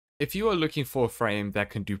If you are looking for a frame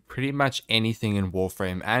that can do pretty much anything in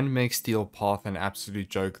Warframe and make Steel Path an absolute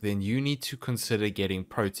joke, then you need to consider getting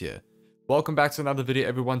Protea. Welcome back to another video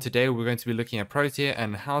everyone. Today we're going to be looking at Protea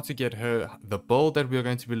and how to get her, the build that we're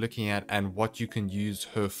going to be looking at, and what you can use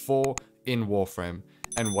her for in Warframe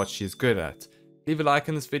and what she's good at. Leave a like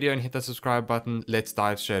in this video and hit that subscribe button. Let's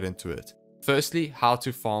dive straight into it. Firstly, how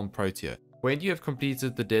to farm Protea. When you have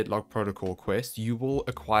completed the Deadlock Protocol quest, you will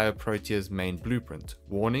acquire Protea's main blueprint.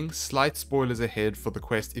 Warning, slight spoilers ahead for the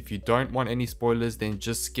quest. If you don't want any spoilers, then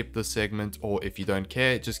just skip this segment, or if you don't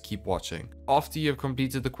care, just keep watching. After you have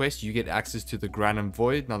completed the quest, you get access to the Granum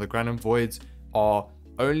Void. Now the Granum Voids are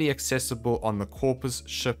only accessible on the Corpus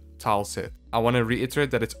ship tile set. I want to reiterate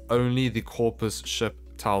that it's only the Corpus ship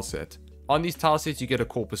tile set. On these tile sets, you get a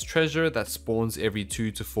Corpus treasure that spawns every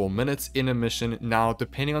 2 to 4 minutes in a mission. Now,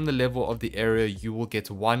 depending on the level of the area, you will get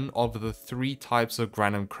one of the 3 types of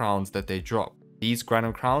Granum Crowns that they drop. These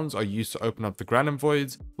Granum Crowns are used to open up the Granum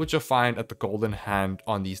Voids, which are found at the Golden Hand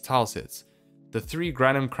on these tile sets. The 3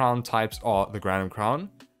 Granum Crown types are the Granum Crown,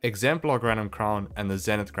 Exemplar Granum Crown, and the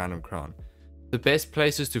Zenith Granum Crown. The best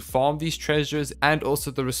places to farm these treasures and also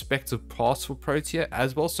the respective paths for Protea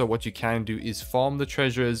as well. So what you can do is farm the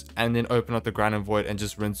treasures and then open up the Granum Void and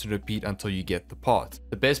just rinse and repeat until you get the part.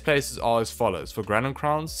 The best places are as follows. For Granum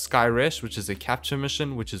Crowns, Skyresh, which is a capture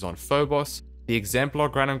mission, which is on Phobos. The Exemplar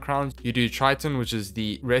Granum Crowns, you do Triton, which is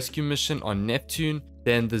the rescue mission on Neptune.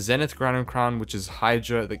 Then the Zenith Granum Crown, which is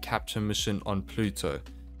Hydra, the capture mission on Pluto.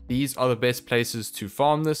 These are the best places to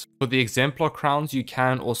farm this. For the Exemplar Crowns, you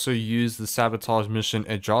can also use the Sabotage mission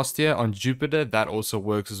Adrastia on Jupiter. That also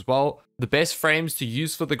works as well. The best frames to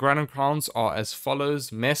use for the Granum Crowns are as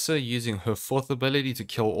follows. Mesa, using her 4th ability to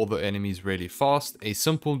kill all the enemies really fast. A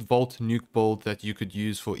simple Volt Nuke build that you could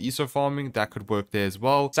use for ESO farming. That could work there as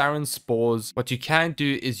well. Sarin Spores. What you can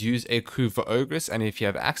do is use a Kuva Ogress, and if you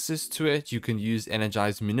have access to it, you can use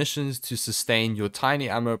Energized Munitions to sustain your tiny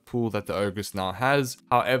ammo pool that the Ogress now has.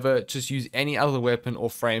 However, just use any other weapon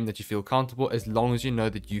or frame that you feel comfortable as long as you know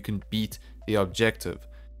that you can beat the objective.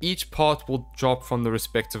 Each part will drop from the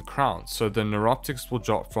respective crowns. So the Neuroptics will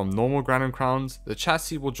drop from normal Granum Crowns, the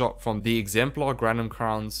chassis will drop from the Exemplar Granum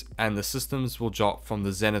Crowns, and the systems will drop from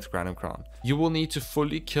the Zenith Granum Crown. You will need to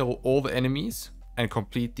fully kill all the enemies and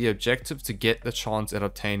complete the objective to get the chance at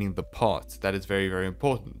obtaining the part. That is very, very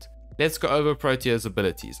important. Let's go over Protea's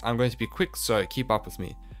abilities. I'm going to be quick, so keep up with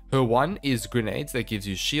me. Her 1 is Grenades that gives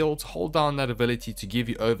you shields. Hold down that ability to give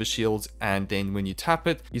you over shields, and then when you tap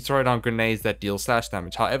it, you throw down grenades that deal slash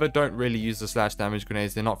damage. However, don't really use the slash damage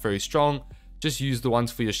grenades. They're not very strong. Just use the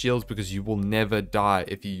ones for your shields because you will never die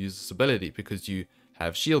if you use this ability because you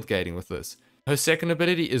have shield gating with this. Her 2nd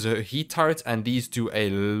ability is her heat turrets, and these do a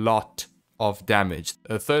lot of damage.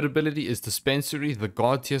 Her 3rd ability is Dispensary, the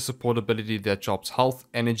god tier support ability that drops health,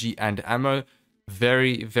 energy, and ammo.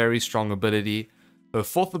 Very, very strong ability. Her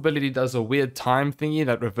 4th ability does a weird time thingy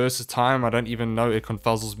that reverses time. I don't even know, it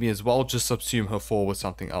confuzzles me as well. Just subsume her 4 with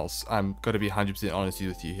something else. I'm going to be 100% honest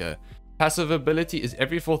with you here. Passive ability is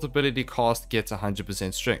every 4th ability cast gets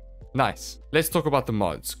 100% strength. Nice. Let's talk about the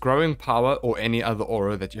mods. Growing Power or any other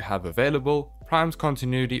aura that you have available. Primed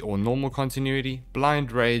Continuity or Normal Continuity.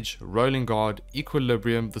 Blind Rage, Rolling Guard,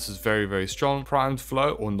 Equilibrium. This is very, very strong. Primed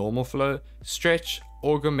Flow or Normal Flow. Stretch,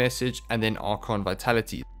 Augur Message, and then Archon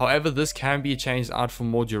Vitality. However, this can be changed out for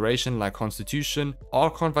more duration like Constitution.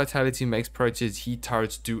 Archon Vitality makes Protea's heat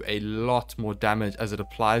turrets do a lot more damage as it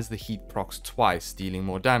applies the heat procs twice, dealing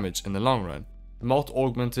more damage in the long run. Molt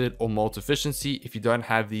Augmented or Molt Efficiency, if you don't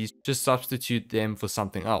have these, just substitute them for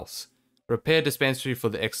something else. Repair Dispensary for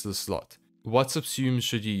the extra slot. What subsume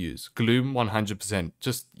should you use? Gloom 100%.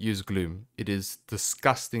 Just use Gloom. It is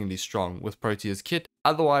disgustingly strong with Protea's kit.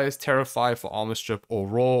 Otherwise, Terrify for Armor Strip or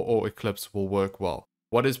Raw or Eclipse will work well.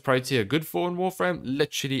 What is Protea good for in Warframe?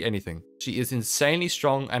 Literally anything. She is insanely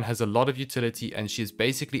strong and has a lot of utility, and she is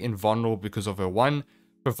basically invulnerable because of her 1,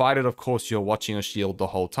 provided of course you're watching her shield the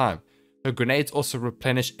whole time. Her grenades also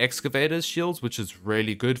replenish excavators shields, which is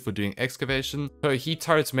really good for doing excavation. Her heat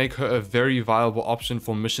turrets make her a very viable option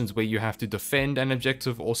for missions where you have to defend an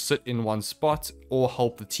objective or sit in one spot or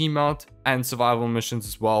help the team out, and survival missions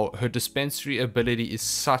as well. Her dispensary ability is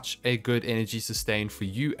such a good energy sustain for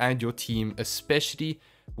you and your team, especially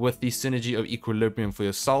with the synergy of Equilibrium for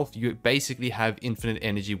yourself. You basically have infinite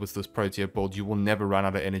energy with this Protea build. You will never run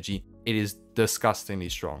out of energy. It is disgustingly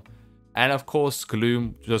strong. And of course,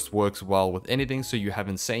 Gloom just works well with anything, so you have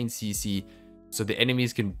insane CC, so the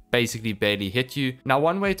enemies can basically barely hit you. Now,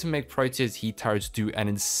 one way to make Protea's heat turrets do an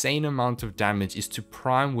insane amount of damage is to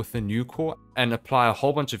prime with the new core and apply a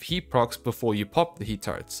whole bunch of heat procs before you pop the heat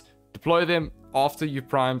turrets. Deploy them, after you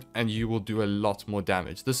primed, and you will do a lot more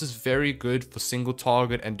damage. This is very good for single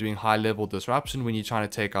target and doing high level disruption when you're trying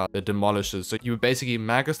to take out the demolishers. So you basically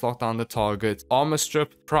Magus lock down the target, armor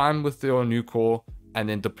strip, prime with your new core, and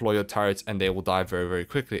then deploy your turrets, and they will die very, very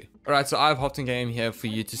quickly. Alright, so I've hopped in game here for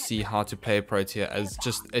you to see how to play Protea as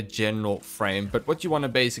just a general frame. But what you want to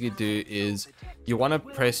basically do is you want to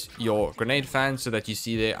press your grenade fan so that you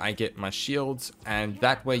see there I get my shields, and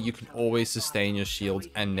that way you can always sustain your shields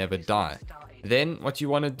and never die. Then what you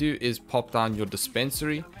want to do is pop down your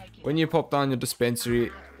dispensary. When you pop down your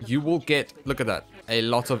dispensary, you will get, look at that, a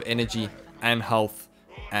lot of energy and health.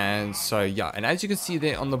 And so yeah, and as you can see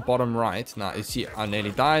there on the bottom right, now you see I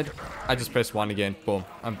nearly died. I just pressed 1 again, boom,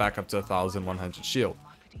 I'm back up to 1100 shield.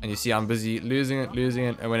 And you see I'm busy losing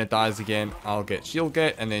it, and when it dies again, I'll get shield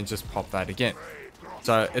gate and then just pop that again.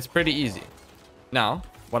 So it's pretty easy. Now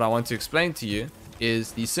what I want to explain to you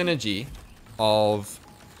is the synergy of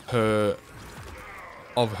her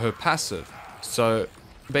passive. So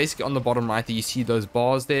basically on the bottom right there, you see those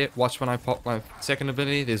bars there. Watch when I pop my second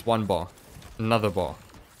ability, there's 1 bar, another bar,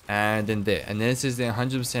 and then there, and then it says the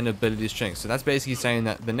 100% ability strength. So that's basically saying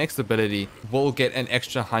that the next ability will get an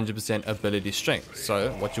extra 100% ability strength.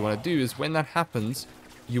 So what you want to do is when that happens,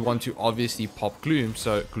 you want to obviously pop Gloom,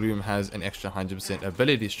 so Gloom has an extra 100%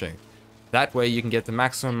 ability strength. That way you can get the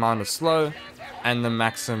maximum amount of slow and the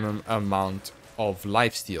maximum amount of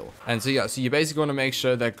lifesteal. And so yeah, so you basically want to make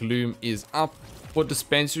sure that Gloom is up. For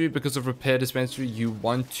dispensary, because of repair dispensary, you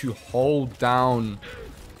want to hold down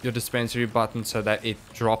your dispensary button so that it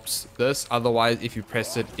drops this. Otherwise, if you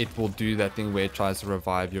press it, it will do that thing where it tries to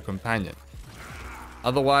revive your companion.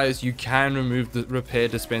 Otherwise, you can remove the repair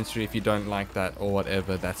dispensary if you don't like that or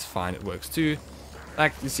whatever. That's fine, it works too.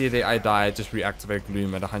 Like you see there, I died, just reactivate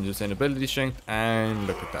Gloom at 100% ability strength, and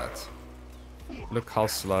look at that. Look how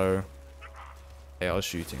slow they are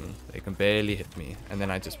shooting. They can barely hit me, and then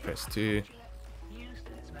I just press 2,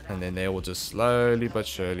 and then they will just slowly but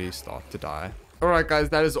surely start to die. Alright guys,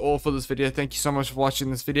 that is all for this video. Thank you so much for watching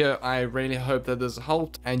this video. I really hope that this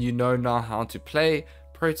helped and you know now how to play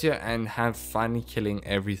Protea and have fun killing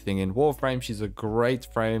everything in Warframe. She's a great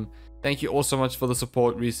frame. Thank you all so much for the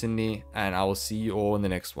support recently, and I will see you all in the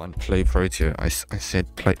next one. Play Protea. I said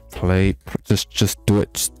play. Just do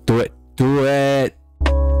it. Do it.